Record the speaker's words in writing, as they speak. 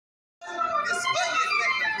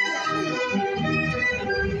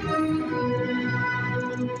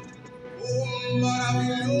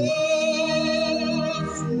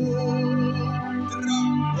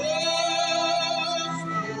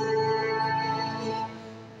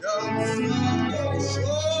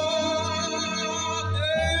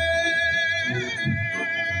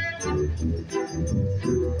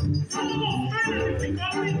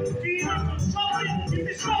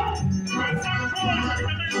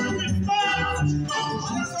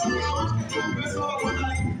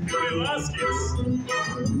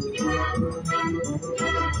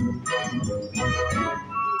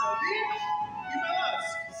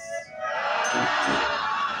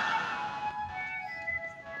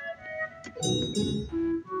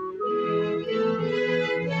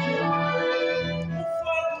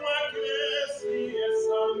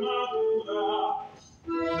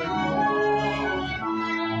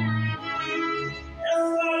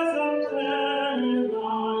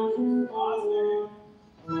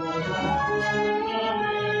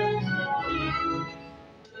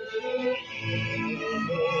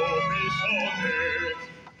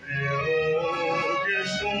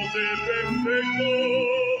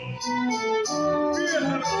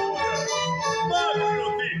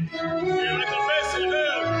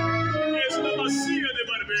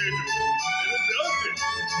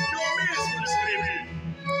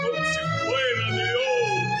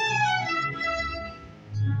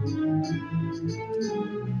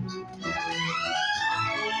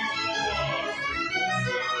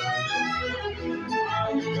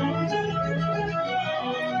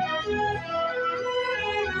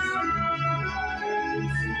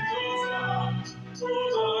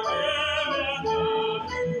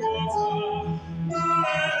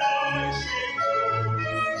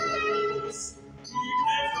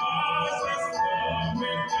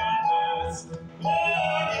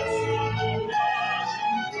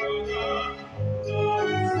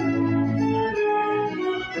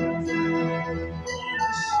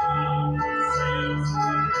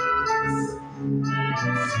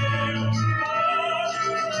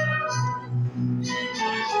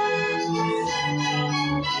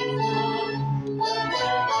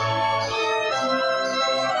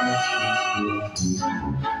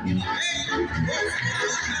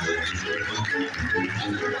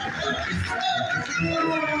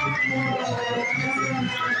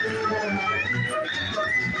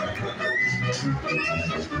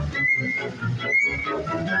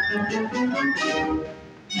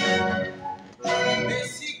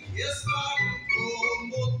Esse que está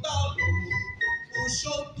como tal,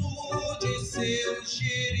 puxou tudo de seu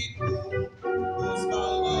Jericó, os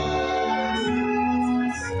balanços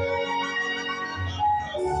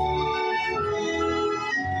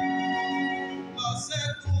mas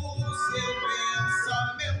é do seu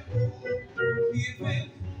pensamento que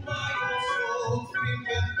vem mais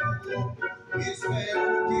sofrimento. Isso é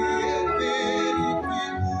o que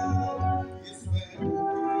verifico, isso é o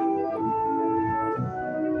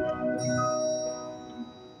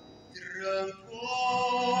Trancoso,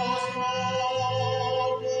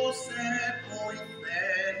 você põe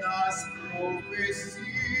fé nas profecias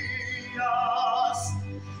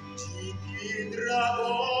de que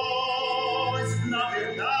dragões, na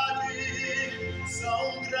verdade,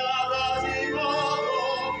 são gradas e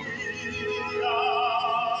rodovias.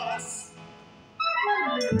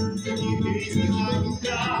 E reis e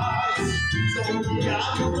rainhas são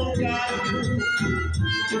guiados com gado.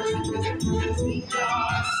 De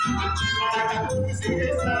maracatu e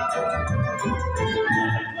rezar.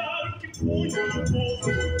 É claro que muito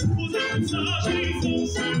povo, os mensagens são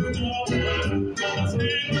sinal, as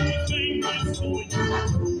redes em missões,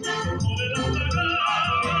 poderão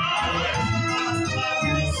pagar as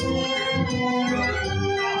maldições,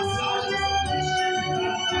 passagens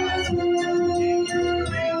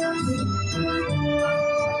destinadas,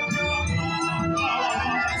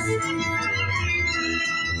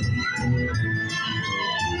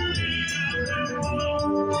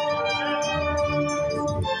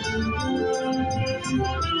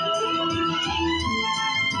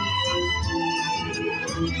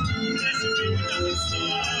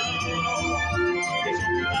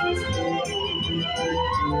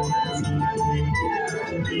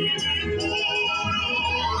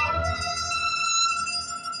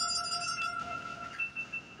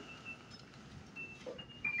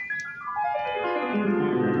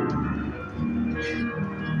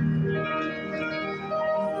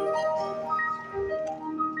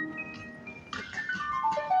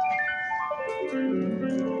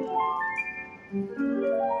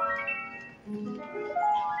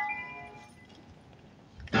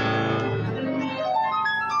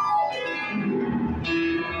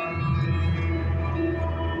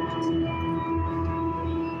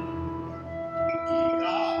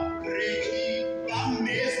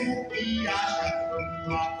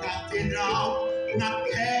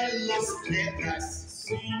 pedras.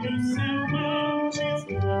 Sim, os Cervantes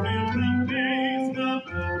morreu na mesma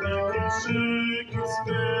hora que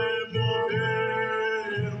Shakespeare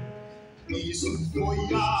morreu. Isso foi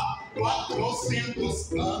há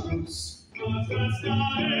 400 anos. Mas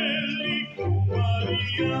basta ele com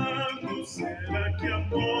Mariano, será que a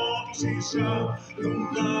morte já não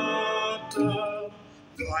mata?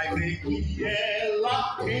 Vai ver que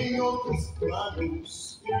ela tem outros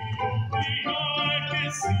planos. E o pior é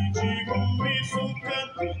que se digo isso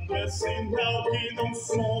cantando é sinal que não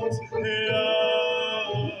somos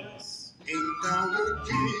reais. Então o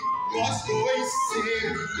que nós dois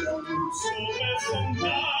seríamos? Sou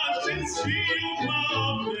personagens de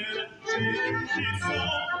uma ópera cheia de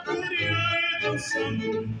sol, fúria e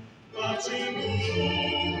dançando, partindo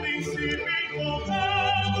do príncipe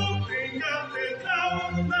condado. Tem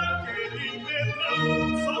catedral naquele pedral,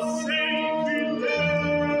 só sempre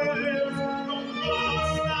Deus não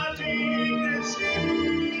gosta de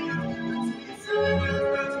mexer. Os pincéis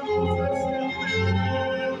das musas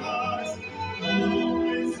eternas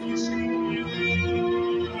não existem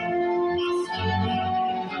milagres, mas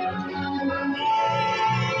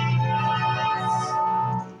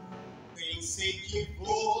só Pensei que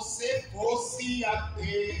você fosse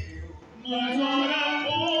ateu. mas ora,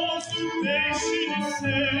 moço, deixe de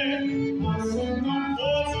ser assim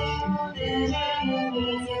tramposo e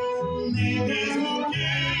genuoso. Nem mesmo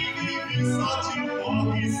quem vive só de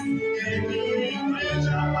pobres quer vir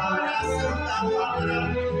igreja para Santa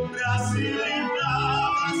Bárbara, pra se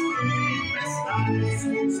livrar das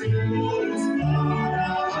tempestades, sem muros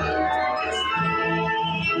para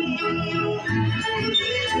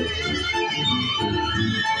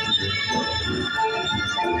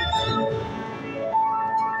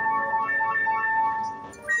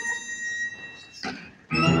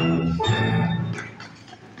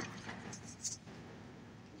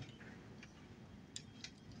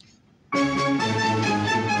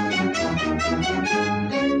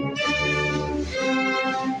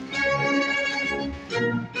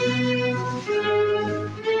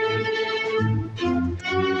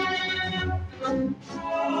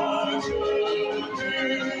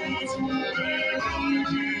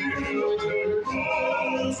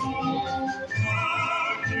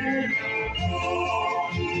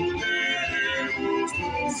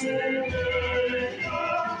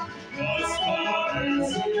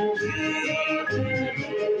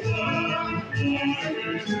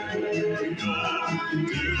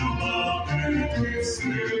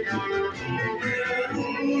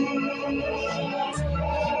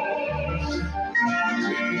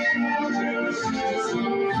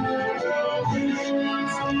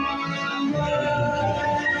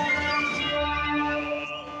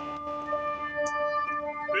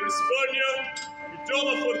Per Spagna, mi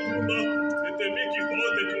trova fortuna e temi chi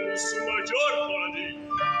pode con su maggior mani.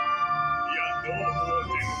 E a dopo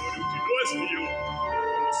tempo di dois mil,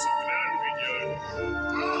 como su gran vidiano.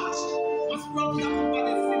 Mas pronto, da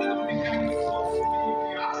compadecida não ficar no sócio que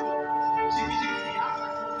criado, divide criada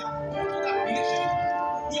contra o culto da Virgem,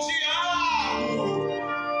 o diabo!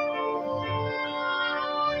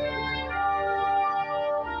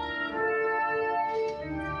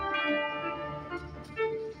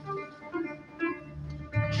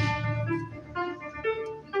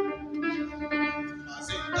 Mas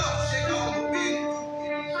então chega o momento,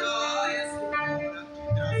 ele já é sua hora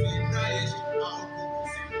de trazer pra este palco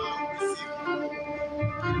você mal e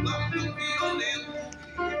seguro.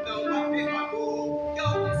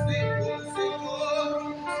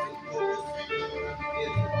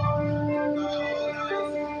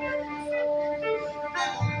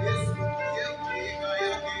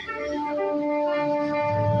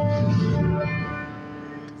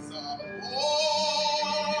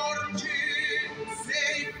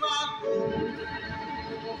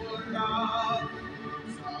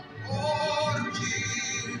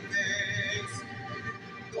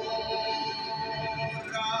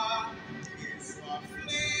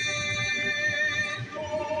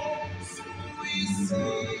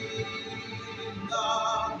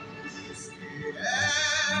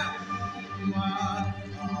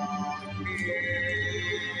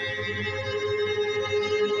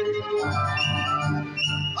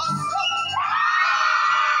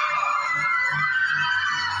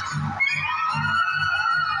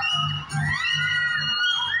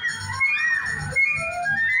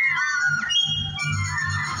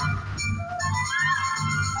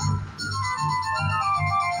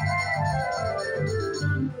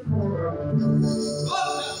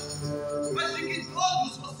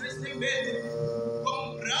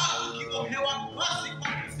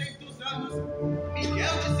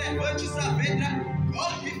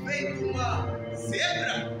 feito uma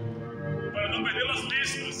zebra? Para não perder as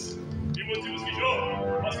listas e motivos que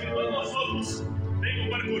eu, mas que todos nós outros têm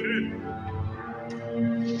para correr.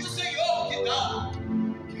 E o senhor que dá?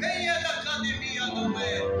 Quem é da academia não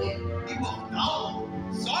é imortal?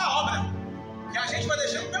 Só a obra, que a gente vai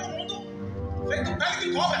deixando pelo mundo feito pele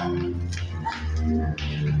de cobra.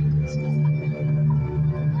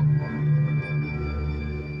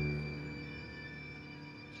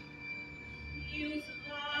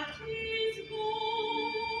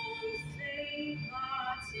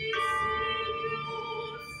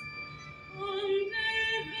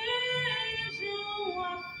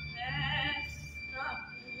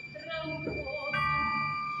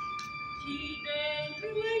 Que dentro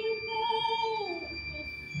encontro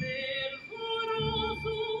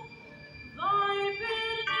fervoroso vai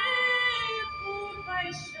perder por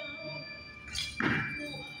paixão o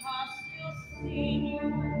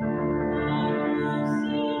raciocínio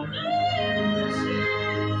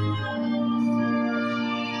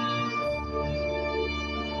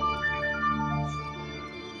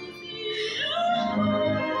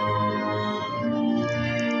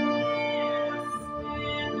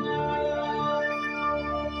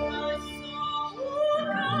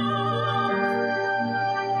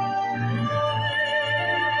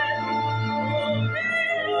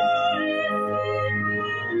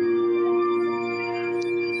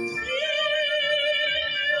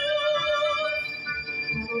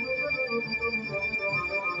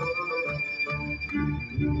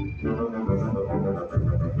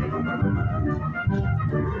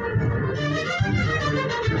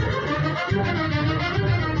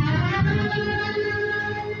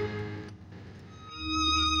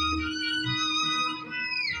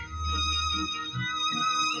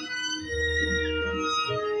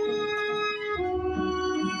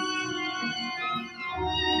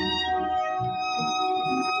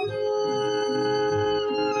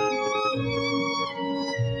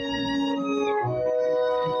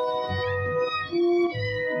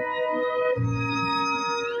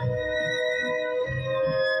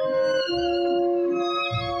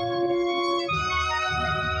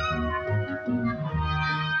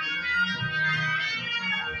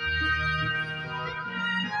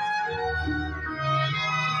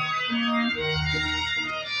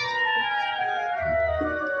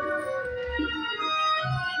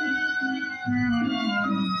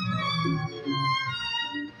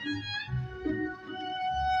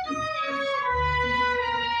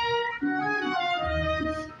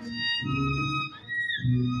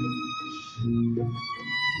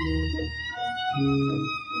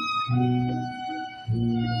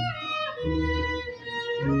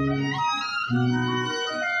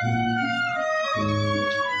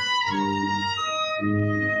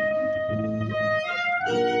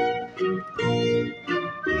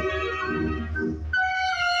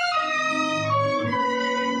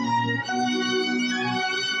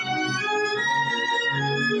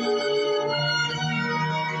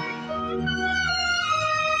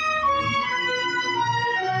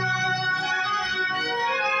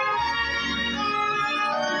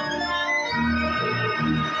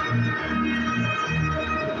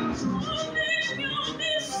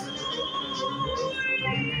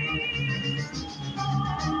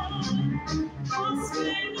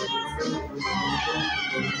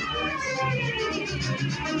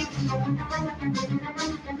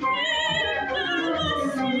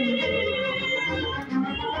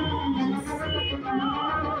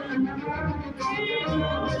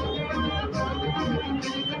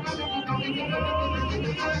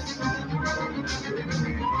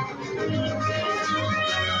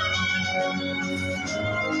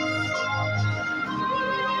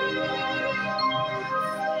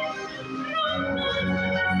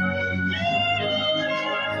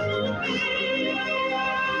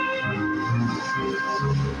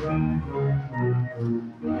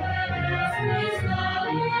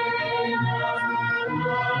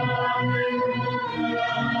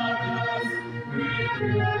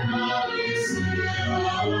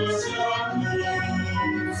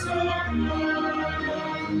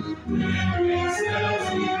There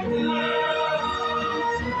is